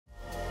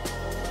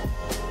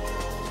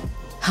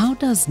How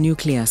does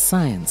nuclear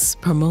science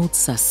promote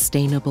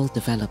sustainable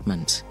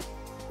development?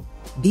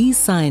 These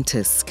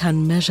scientists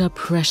can measure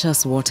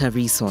precious water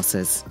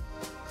resources.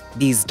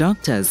 These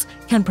doctors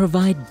can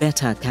provide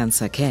better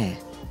cancer care.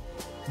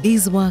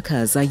 These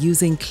workers are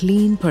using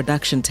clean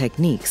production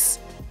techniques.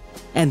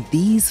 And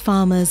these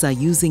farmers are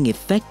using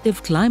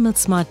effective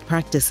climate-smart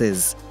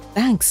practices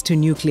thanks to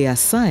nuclear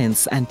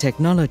science and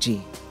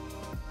technology.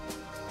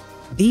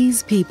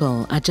 These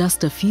people are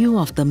just a few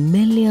of the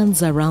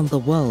millions around the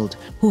world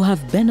who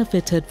have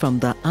benefited from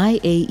the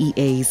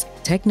IAEA's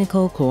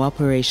Technical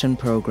Cooperation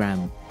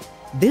Program.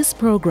 This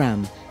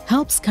program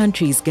helps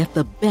countries get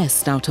the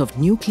best out of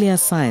nuclear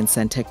science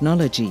and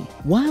technology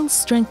while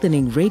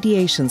strengthening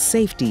radiation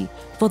safety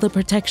for the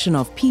protection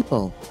of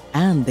people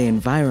and the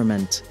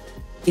environment.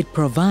 It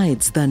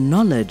provides the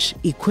knowledge,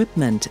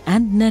 equipment,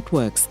 and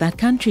networks that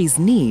countries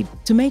need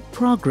to make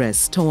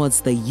progress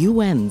towards the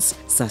UN's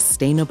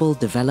Sustainable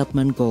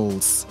Development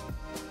Goals.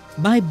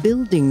 By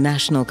building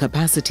national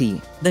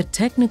capacity, the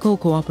Technical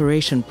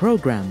Cooperation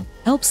Program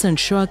helps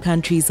ensure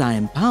countries are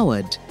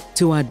empowered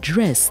to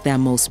address their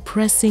most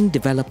pressing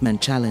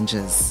development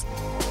challenges.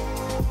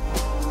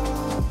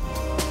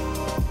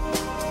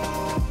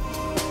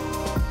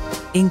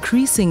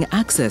 Increasing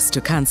access to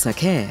cancer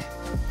care.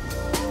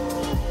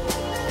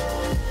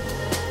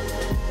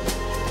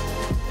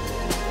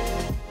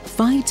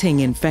 Fighting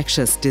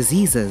infectious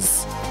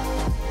diseases.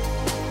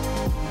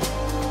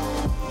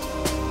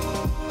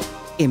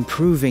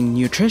 Improving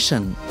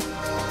nutrition.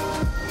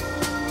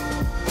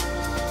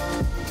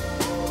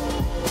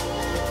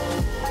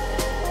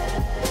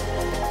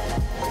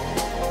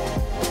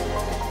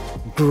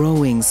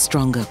 Growing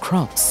stronger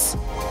crops.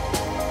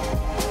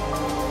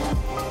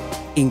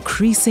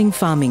 Increasing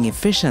farming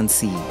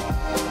efficiency.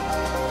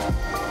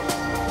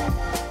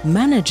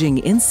 Managing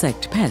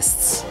insect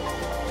pests.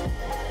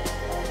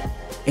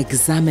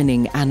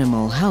 Examining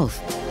animal health.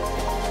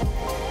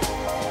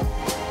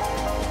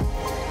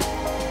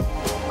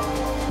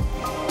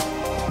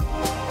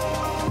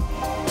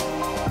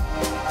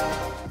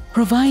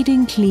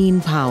 Providing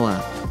clean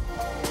power.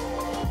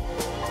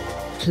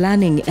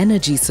 Planning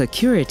energy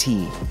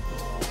security.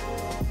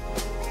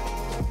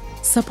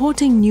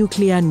 Supporting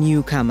nuclear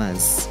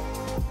newcomers.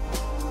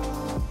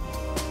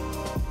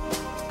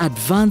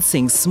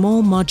 Advancing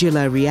small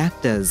modular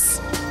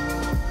reactors.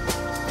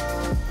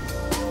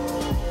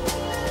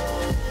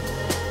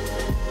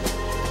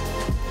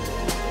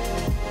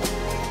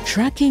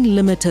 Tracking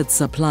limited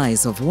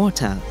supplies of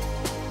water.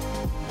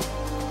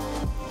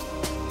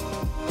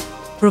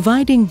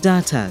 Providing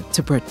data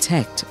to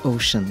protect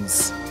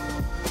oceans.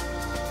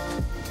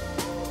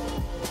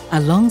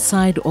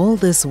 Alongside all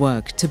this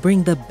work to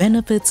bring the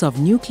benefits of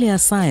nuclear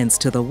science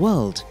to the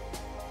world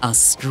are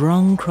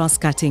strong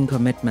cross-cutting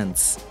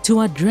commitments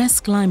to address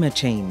climate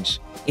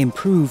change,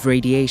 improve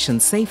radiation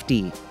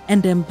safety,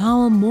 and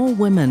empower more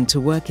women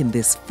to work in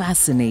this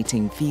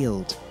fascinating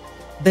field.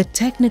 The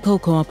Technical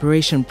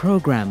Cooperation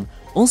Program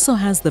also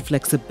has the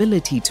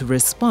flexibility to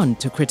respond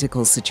to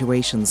critical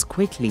situations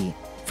quickly,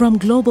 from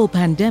global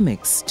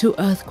pandemics to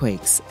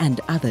earthquakes and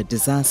other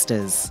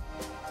disasters.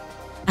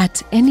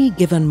 At any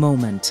given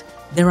moment,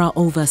 there are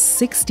over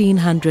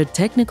 1,600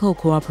 technical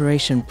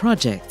cooperation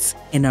projects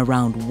in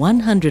around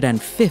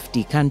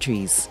 150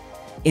 countries,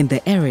 in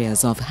the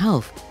areas of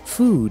health,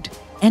 food,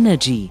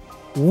 energy,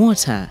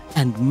 water,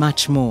 and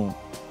much more.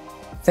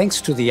 Thanks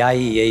to the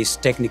IAEA's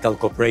Technical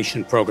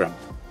Cooperation Program,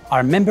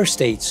 our member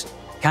states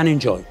can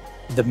enjoy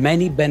the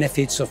many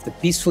benefits of the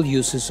peaceful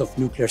uses of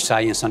nuclear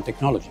science and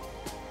technology.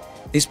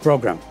 This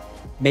program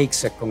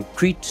makes a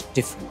concrete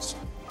difference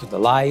to the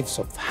lives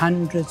of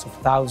hundreds of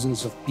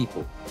thousands of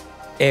people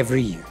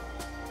every year.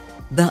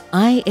 The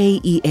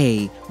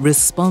IAEA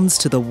responds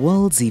to the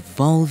world's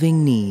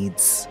evolving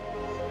needs.